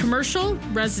 Commercial,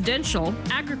 residential,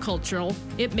 agricultural,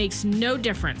 it makes no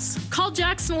difference. Call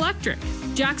Jackson Electric.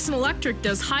 Jackson Electric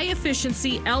does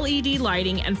high-efficiency LED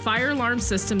lighting and fire alarm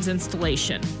systems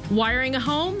installation. Wiring a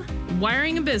home,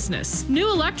 wiring a business,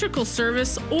 new electrical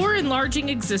service, or enlarging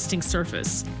existing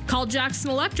surface. Call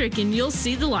Jackson Electric and you'll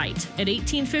see the light at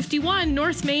 1851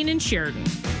 North Main in Sheridan.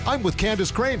 I'm with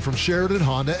Candace Crane from Sheridan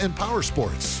Honda and Power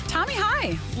Sports. Tommy,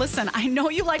 hi. Listen, I know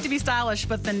you like to be stylish,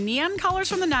 but the neon colors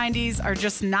from the 90s are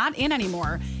just not in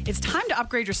anymore. It's time to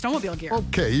upgrade your snowmobile gear.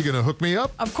 Okay, you gonna hook me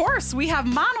up? Of course. We have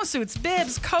monosuits,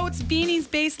 bibs, coats, beanies,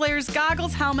 base layers,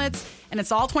 goggles, helmets, and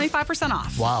it's all 25%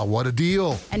 off. Wow, what a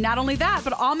deal. And not only that,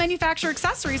 but all manufacturer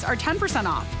accessories are 10%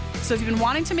 off. So if you've been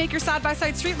wanting to make your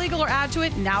side-by-side street legal or add to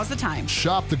it, now's the time.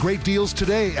 Shop the great deals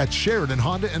today at Sheridan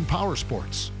Honda and Power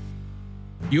Sports.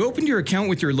 You opened your account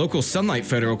with your local Sunlight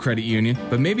Federal Credit Union,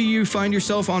 but maybe you find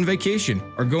yourself on vacation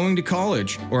or going to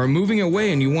college or are moving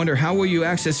away and you wonder how will you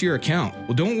access your account?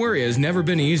 Well, don't worry, it has never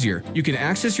been easier. You can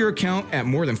access your account at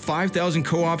more than 5,000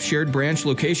 co-op shared branch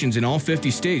locations in all 50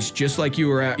 states, just like you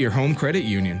were at your home credit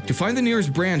union. To find the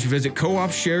nearest branch, visit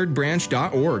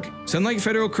coopsharedbranch.org. Sunlight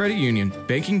Federal Credit Union,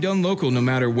 banking done local no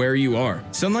matter where you are.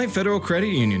 Sunlight Federal Credit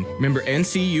Union, member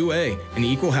NCUA, an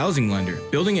equal housing lender,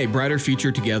 building a brighter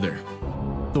future together.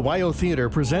 The WYO Theater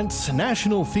presents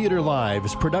National Theater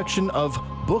Live's production of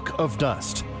Book of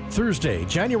Dust, Thursday,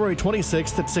 January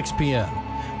 26th at 6 p.m.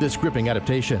 This gripping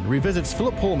adaptation revisits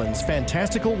Philip Pullman's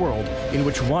fantastical world in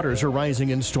which waters are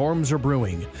rising and storms are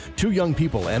brewing. Two young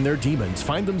people and their demons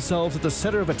find themselves at the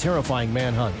center of a terrifying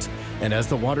manhunt. And as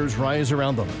the waters rise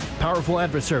around them, powerful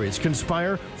adversaries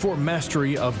conspire for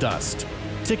mastery of dust.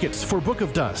 Tickets for Book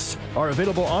of Dust are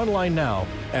available online now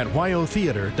at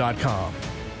wyotheater.com.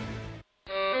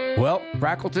 Well,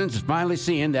 Frackleton's is finally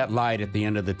seeing that light at the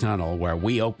end of the tunnel where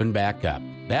we open back up.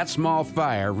 That small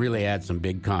fire really had some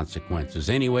big consequences.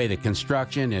 Anyway, the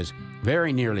construction is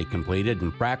very nearly completed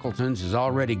and Frackleton's is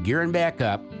already gearing back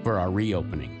up for our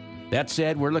reopening. That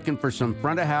said, we're looking for some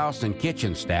front of house and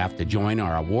kitchen staff to join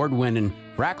our award-winning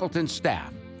Frackleton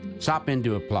staff. Stop in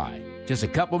to apply. Just a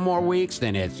couple more weeks,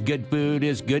 then it's good food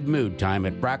is good mood time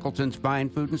at Frackleton's Fine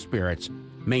Food and Spirits,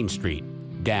 Main Street,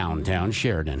 downtown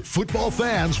Sheridan. Football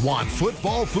fans want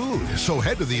football food, so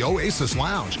head to the Oasis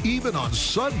Lounge, even on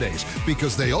Sundays,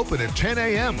 because they open at 10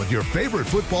 a.m. with your favorite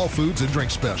football foods and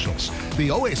drink specials. The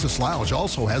Oasis Lounge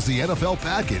also has the NFL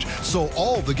package, so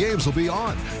all the games will be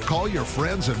on. Call your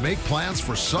friends and make plans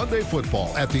for Sunday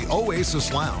football at the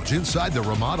Oasis Lounge inside the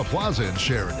Ramada Plaza in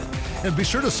Sheridan. And be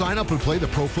sure to sign up and play the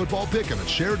Pro Football Pick'em at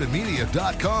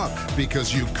SheridanMedia.com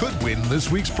because you could win this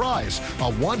week's prize,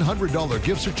 a $100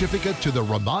 gift certificate to the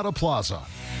Ramada Plaza.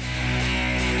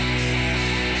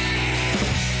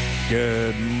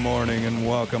 Good morning and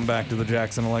welcome back to the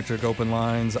Jackson Electric Open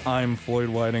Lines. I'm Floyd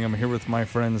Whiting. I'm here with my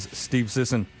friends Steve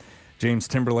Sisson, James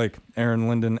Timberlake, Aaron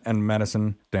Linden, and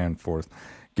Madison Danforth.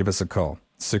 Give us a call,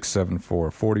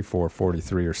 674-4443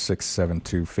 or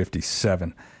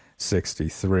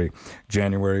 672-5763.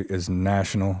 January is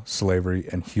National Slavery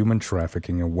and Human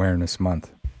Trafficking Awareness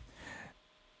Month.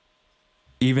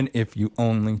 Even if you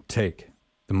only take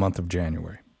the month of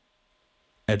January,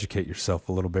 educate yourself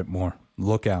a little bit more.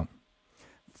 Look out.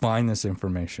 Find this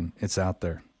information. It's out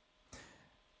there.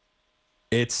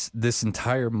 This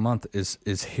entire month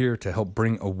is here to help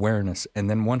bring awareness. And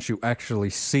then once you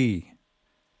actually see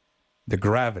the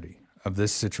gravity of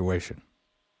this situation,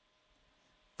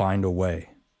 find a way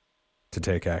to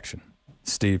take action.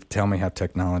 Steve, tell me how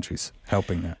technology's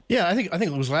helping that. Yeah, I think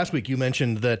it was last week you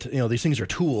mentioned that these things are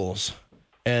tools,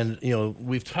 and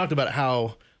we've talked about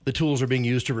how the tools are being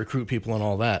used to recruit people and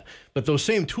all that. But those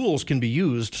same tools can be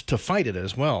used to fight it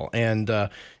as well. And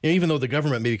even though the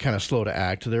government may be kind of slow to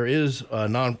act, there is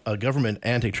a government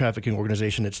anti-trafficking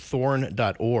organization. It's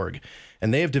thorn.org.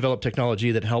 And they have developed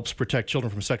technology that helps protect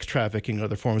children from sex trafficking and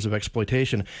other forms of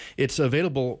exploitation. It's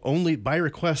available only by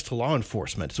request to law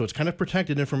enforcement, so it's kind of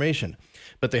protected information.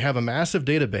 But they have a massive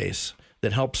database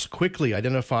that helps quickly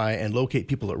identify and locate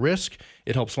people at risk.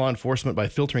 It helps law enforcement by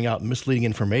filtering out misleading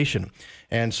information.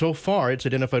 And so far, it's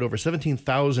identified over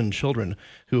 17,000 children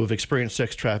who have experienced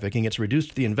sex trafficking. It's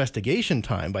reduced the investigation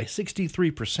time by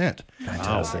 63%.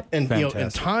 Fantastic. And, Fantastic.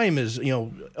 and time is,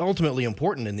 ultimately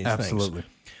important in these things. Absolutely.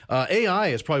 AI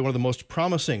is probably one of the most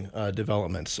promising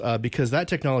developments because that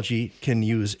technology can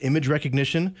use image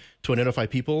recognition to identify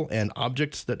people and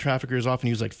objects that traffickers often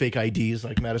use, like fake IDs,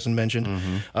 like Madison mentioned,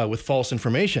 with false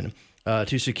information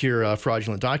to secure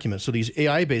fraudulent documents. So these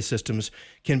AI-based systems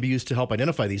can be used to help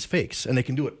identify these fakes, and they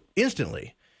can do it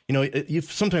instantly.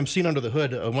 You've sometimes seen under the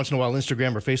hood, once in a while,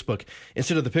 Instagram or Facebook,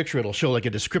 instead of the picture, it'll show like a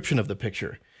description of the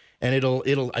picture. And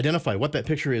it'll identify what that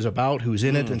picture is about, who's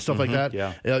in it, and stuff like that.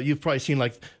 Yeah. You've probably seen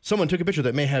like someone took a picture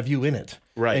that may have you in it,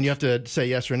 right? And you have to say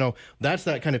yes or no. That's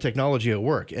that kind of technology at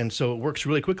work, and so it works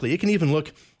really quickly. It can even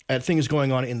look at things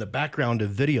going on in the background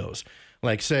of videos,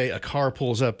 like say a car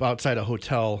pulls up outside a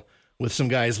hotel with some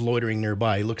guys loitering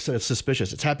nearby. It looks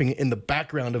suspicious. It's happening in the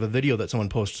background of a video that someone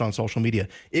posts on social media.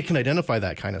 It can identify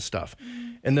that kind of stuff.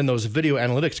 And then those video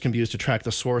analytics can be used to track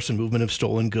the source and movement of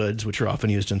stolen goods, which are often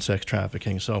used in sex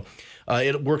trafficking. So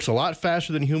it works a lot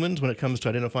faster than humans when it comes to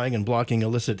identifying and blocking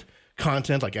illicit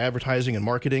content like advertising and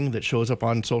marketing that shows up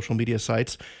on social media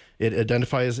sites. It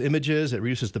identifies images. It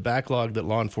reduces the backlog that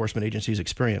law enforcement agencies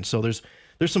experience. So there's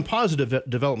some positive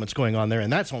developments going on there,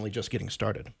 and that's only just getting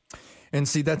started. And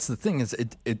see, that's the thing is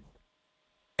it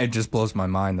just blows my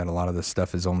mind that a lot of this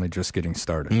stuff is only just getting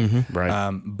started.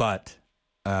 Right. But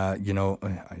I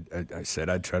said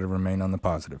I'd try to remain on the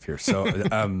positive here.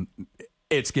 So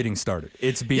it's getting started.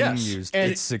 It's being used.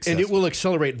 And, it's successful. And it will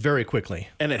accelerate very quickly.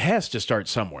 And it has to start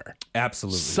somewhere.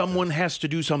 Absolutely. Someone has to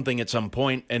do something at some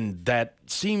point, and that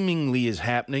seemingly is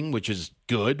happening, which is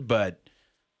good, but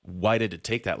why did it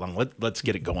take that long? Let's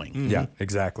get it going. Yeah,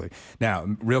 exactly.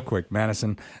 Now, real quick,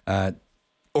 Madison,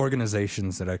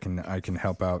 organizations that I can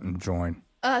help out and join.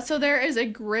 So there is a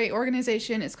great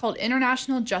organization. It's called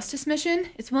International Justice Mission.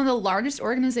 It's one of the largest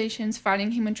organizations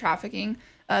fighting human trafficking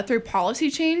through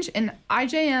policy change. And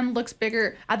IJM looks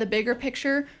bigger at the bigger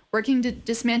picture, working to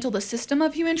dismantle the system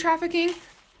of human trafficking.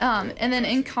 And then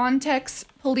in context,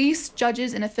 police,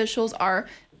 judges, and officials are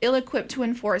ill-equipped to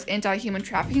enforce anti-human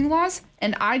trafficking laws.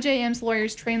 And IJM's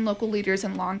lawyers train local leaders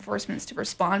and law enforcement to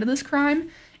respond to this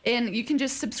crime. And you can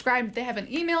just subscribe. They have an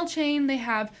email chain. They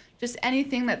have just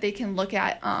anything that they can look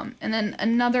at. And then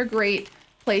another great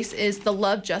place is the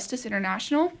Love Justice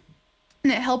International.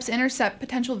 And it helps intercept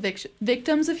potential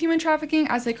victims of human trafficking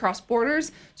as they cross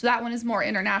borders. So that one is more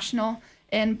international.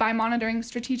 And by monitoring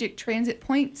strategic transit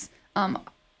points,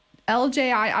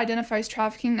 LJI identifies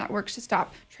trafficking networks to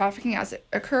stop trafficking as it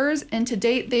occurs. And to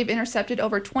date, they've intercepted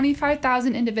over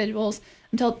 25,000 individuals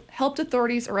and helped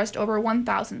authorities arrest over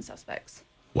 1,000 suspects.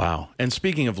 Wow. And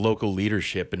speaking of local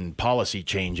leadership and policy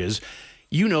changes,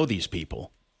 you know these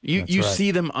people. You right.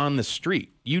 see them on the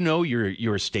street. You know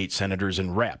your state senators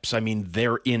and reps. I mean,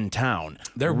 they're in town.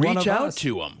 Reach out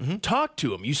to them. Mm-hmm. Talk to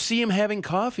them. You see them having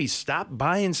coffee. Stop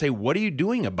by and say, what are you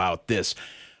doing about this?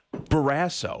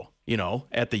 Barrasso,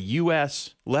 at the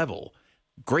U.S. level,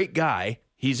 great guy.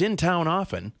 He's in town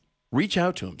often. Reach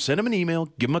out to him. Send him an email.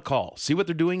 Give him a call. See what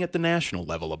they're doing at the national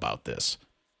level about this.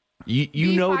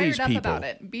 You know these people.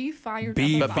 Be fired up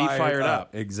about it. Be fired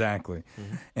up. Exactly.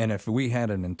 Mm-hmm. And if we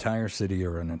had an entire city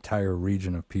or an entire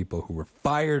region of people who were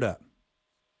fired up,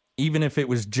 even if it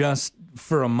was just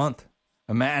for a month,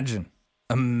 imagine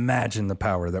Imagine the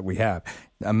power that we have.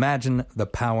 Imagine the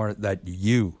power that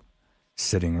you,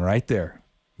 sitting right there,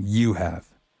 you have.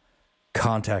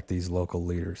 Contact these local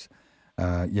leaders.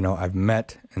 I've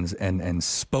met and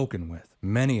spoken with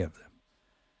many of them.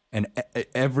 And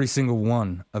every single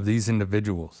one of these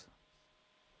individuals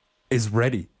is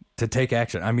ready to take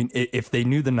action. I mean, if they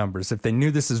knew the numbers, if they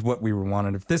knew this is what we were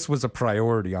wanting, if this was a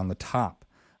priority on the top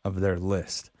of their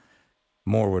list,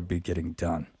 more would be getting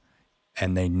done.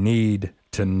 And they need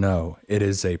to know it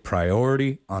is a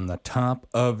priority on the top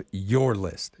of your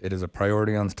list. It is a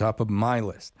priority on the top of my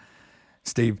list.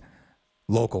 Steve,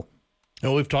 local.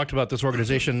 And we've talked about this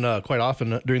organization quite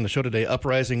often during the show today,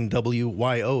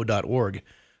 uprisingwyo.org.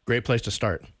 Great place to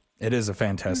start. It is a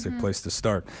fantastic place to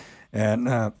start.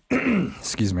 And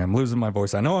excuse me, I'm losing my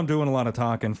voice. I know I'm doing a lot of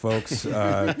talking, folks.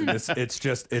 This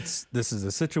is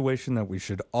a situation that we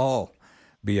should all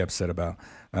be upset about.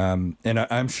 And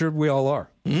I'm sure we all are.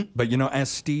 Mm-hmm. But, as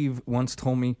Steve once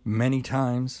told me many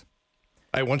times.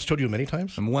 I once told you many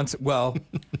times? You once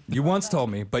told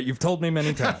me, but you've told me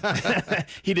many times.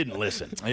 He didn't listen.